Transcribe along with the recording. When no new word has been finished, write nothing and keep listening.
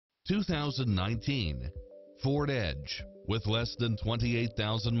2019 Ford Edge with less than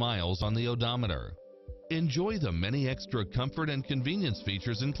 28,000 miles on the odometer. Enjoy the many extra comfort and convenience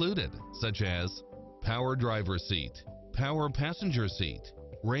features included, such as power driver seat, power passenger seat,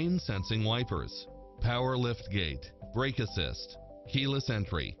 rain sensing wipers, power liftgate, brake assist, keyless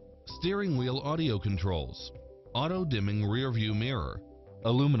entry, steering wheel audio controls, auto dimming rear view mirror,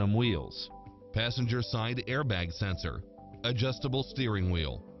 aluminum wheels, passenger side airbag sensor, adjustable steering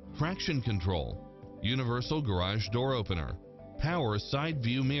wheel, traction control, universal garage door opener, power side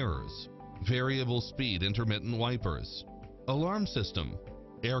view mirrors, variable speed intermittent wipers, alarm system,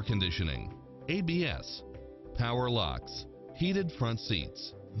 air conditioning, ABS, power locks, heated front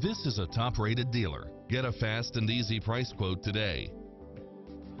seats. This is a top-rated dealer. Get a fast and easy price quote today.